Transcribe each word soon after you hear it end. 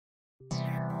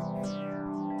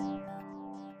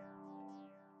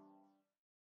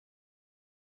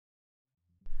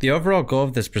The overall goal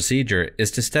of this procedure is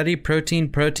to study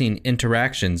protein-protein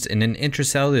interactions in an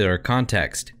intracellular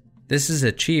context. This is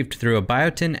achieved through a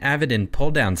biotin-avidin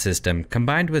pull-down system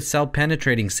combined with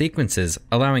cell-penetrating sequences,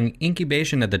 allowing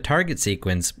incubation of the target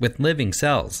sequence with living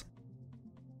cells.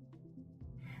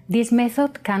 This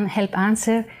method can help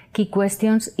answer key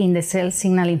questions in the cell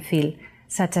signaling field,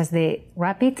 such as the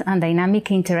rapid and dynamic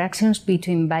interactions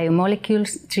between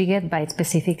biomolecules triggered by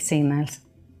specific signals.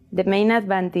 The main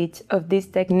advantage of this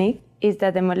technique is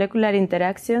that the molecular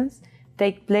interactions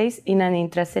take place in an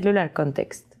intracellular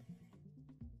context.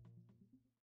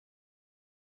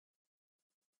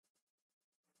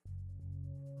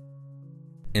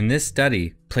 In this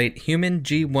study, plate human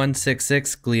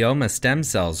G166 glioma stem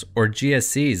cells, or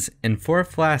GSCs, in 4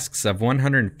 flasks of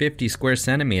 150 square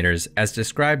centimeters as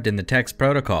described in the text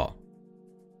protocol.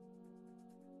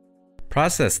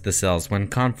 Process the cells when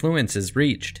confluence is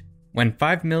reached. When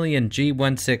 5 million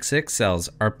G166 cells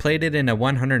are plated in a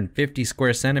 150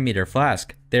 square centimeter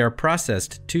flask, they are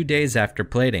processed 2 days after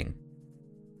plating.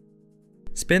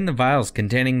 Spin the vials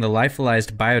containing the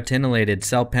lyophilized biotinylated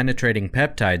cell-penetrating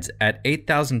peptides at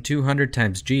 8,200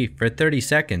 times G for 30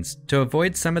 seconds to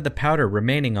avoid some of the powder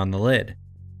remaining on the lid.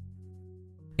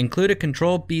 Include a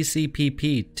control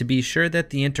BCPP to be sure that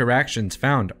the interactions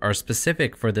found are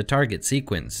specific for the target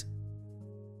sequence.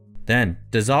 Then,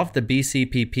 dissolve the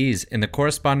BCPPs in the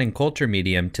corresponding culture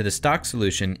medium to the stock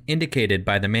solution indicated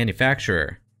by the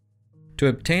manufacturer. To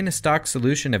obtain a stock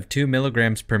solution of 2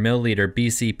 mg per milliliter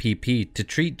BCPP to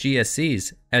treat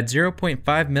GSCs, add 0.5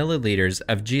 milliliters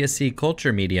of GSC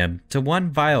culture medium to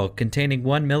 1 vial containing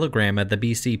 1 mg of the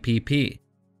BCPP.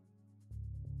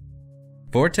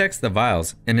 Vortex the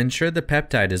vials and ensure the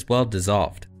peptide is well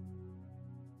dissolved.